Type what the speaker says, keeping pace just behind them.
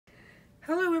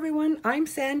Hello everyone, I'm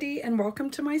Sandy and welcome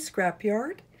to my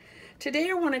scrapyard. Today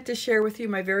I wanted to share with you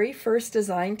my very first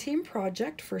design team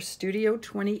project for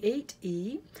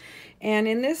Studio28E. And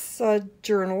in this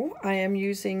journal I am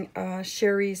using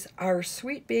Sherry's Our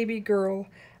Sweet Baby Girl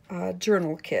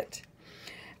journal kit.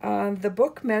 The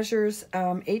book measures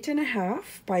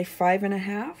 8.5 by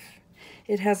 5.5.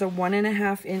 It has a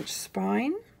 1.5 inch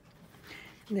spine.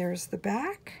 There's the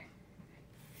back.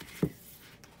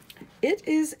 It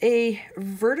is a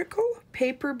vertical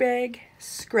paper bag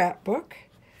scrapbook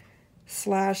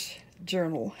slash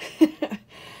journal.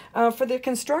 For the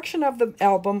construction of the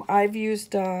album, I've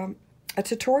used a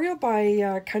tutorial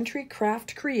by Country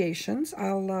Craft Creations.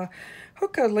 I'll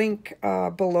hook a link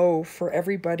below for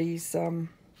everybody's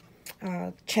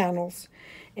channels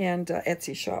and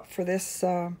Etsy shop for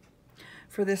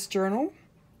this journal.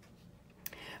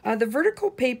 The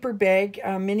vertical paper bag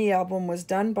mini album was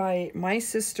done by my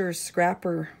sister's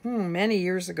scrapper many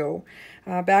years ago.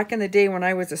 Back in the day when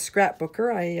I was a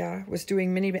scrapbooker, I was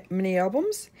doing mini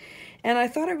albums, and I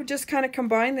thought I would just kind of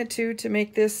combine the two to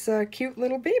make this cute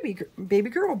little baby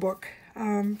girl book.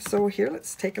 So here,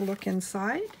 let's take a look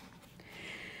inside.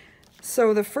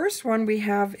 So the first one we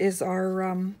have is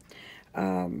our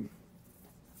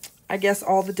I guess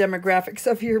all the demographics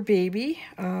of your baby.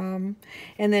 And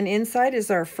then inside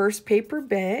is our first paper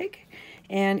bag.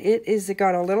 And it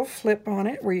got a little flip on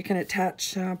it where you can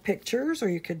attach pictures or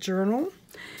you could journal.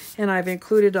 And I've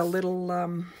included a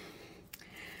little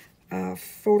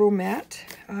photo mat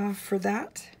for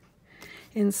that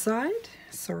inside.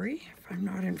 Sorry if I'm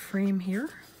not in frame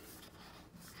here.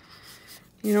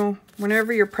 You know,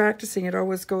 whenever you're practicing, it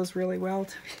always goes really well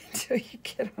until you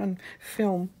get on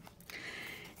film.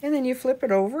 And then you flip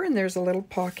it over and there's a little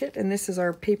pocket, and this is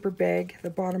our paper bag, the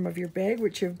bottom of your bag,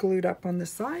 which you've glued up on the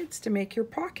sides to make your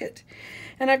pocket.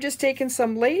 And I've just taken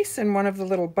some lace and one of the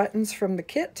little buttons from the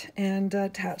kit and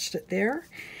attached it there.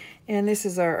 And this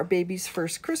is our baby's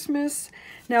first Christmas.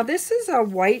 Now this is a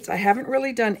white. I haven't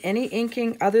really done any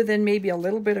inking other than maybe a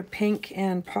little bit of pink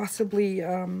and possibly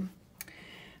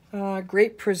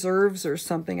grape preserves or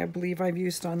something. I believe I've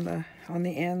used on the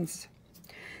ends,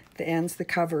 the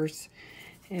covers.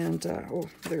 And, oh,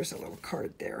 there's a little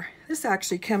card there. This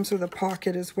actually comes with a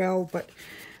pocket as well, but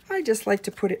I just like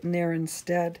to put it in there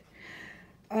instead.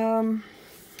 So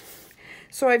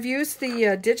I've used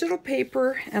the digital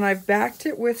paper, and I've backed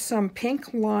it with some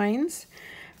pink lines.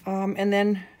 And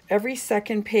then every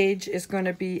second page is going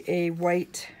to be a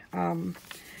white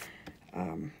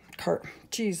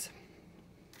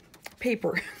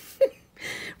paper,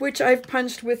 which I've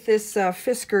punched with this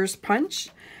Fisker's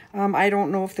punch. I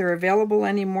don't know if they're available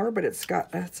anymore, but it's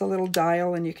a little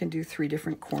dial and you can do 3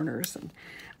 different corners. And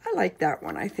I like that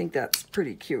one. I think that's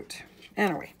pretty cute.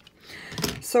 Anyway,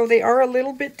 so they are a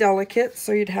little bit delicate,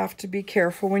 so you'd have to be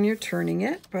careful when you're turning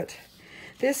it. But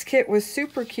this kit was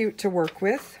super cute to work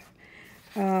with.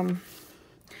 And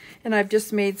I've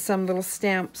just made some little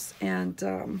stamps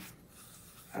and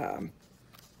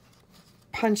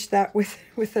punched that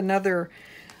with another.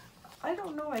 I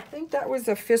don't know, I think that was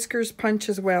a Fisker's punch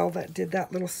as well that did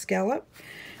that little scallop.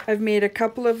 I've made a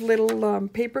couple of little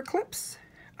paper clips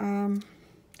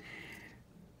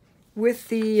with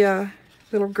the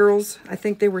little girls. I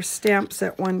think they were stamps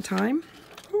at one time.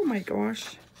 Oh my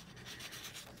gosh.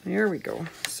 There we go.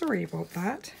 Sorry about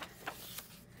that.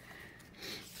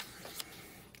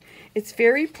 It's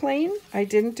very plain. I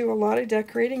didn't do a lot of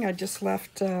decorating. I just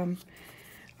left a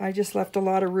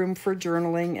lot of room for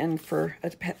journaling and for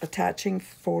attaching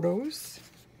photos.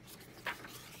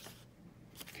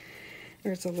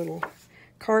 There's a little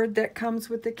card that comes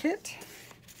with the kit.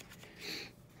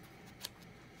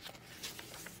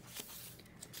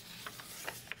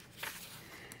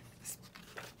 This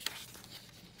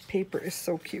paper is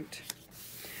so cute.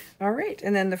 All right,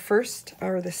 and then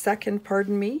the second,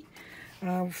 pardon me,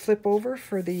 flip over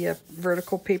for the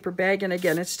vertical paper bag. And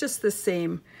again, it's just the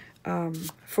same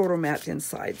photo mat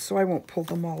inside, so I won't pull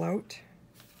them all out.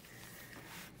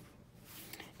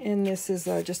 And this is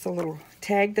just a little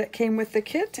tag that came with the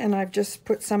kit, and I've just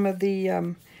put some of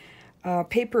the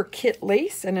paper kit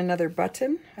lace and another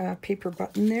button, paper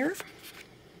button there.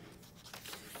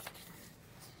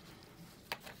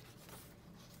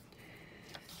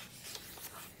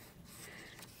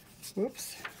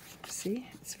 Whoops, see,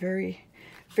 it's very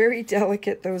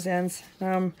delicate, those ends.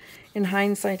 In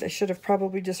hindsight, I should have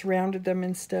probably just rounded them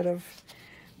instead of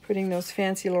putting those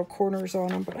fancy little corners on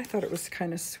them, but I thought it was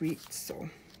kind of sweet, so.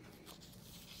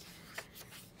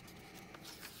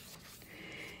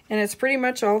 And it's pretty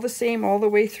much all the same all the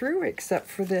way through, except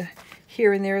for the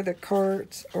here and there, the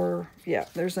cards, or yeah,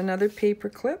 there's another paper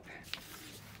clip.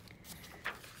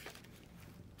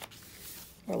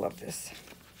 I love this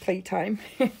playtime.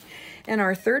 And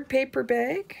our third paper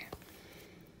bag.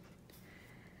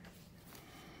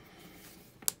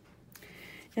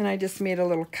 And I just made a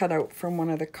little cutout from one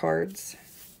of the cards.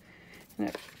 And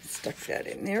I stuck that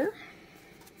in there.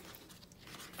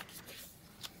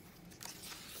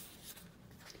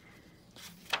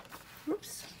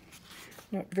 Oops.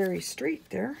 Not very straight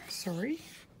there, sorry.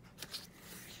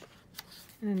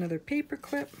 And another paper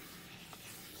clip.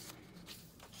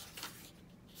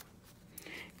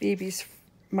 Baby's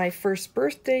my first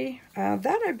birthday.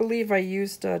 That I believe I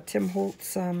used Tim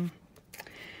Holtz,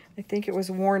 I think it was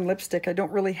worn lipstick. I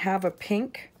don't really have a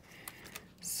pink.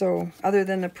 So other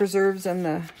than the preserves and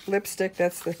the lipstick,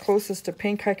 that's the closest to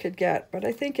pink I could get. But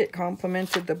I think it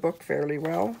complemented the book fairly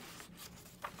well.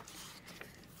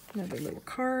 Another little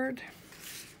card.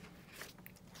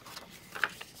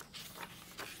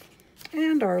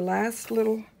 And our last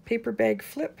little paper bag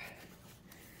flip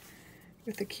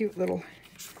with a cute little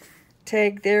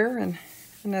tag there and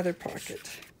another pocket.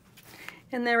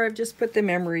 And there I've just put the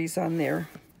memories on there.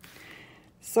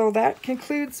 So that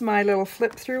concludes my little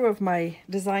flip through of my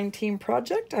design team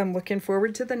project. I'm looking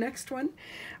forward to the next one.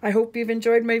 I hope you've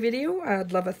enjoyed my video.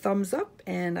 I'd love a thumbs up,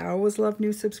 and I always love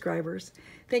new subscribers.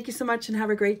 Thank you so much and have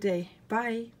a great day.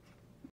 Bye.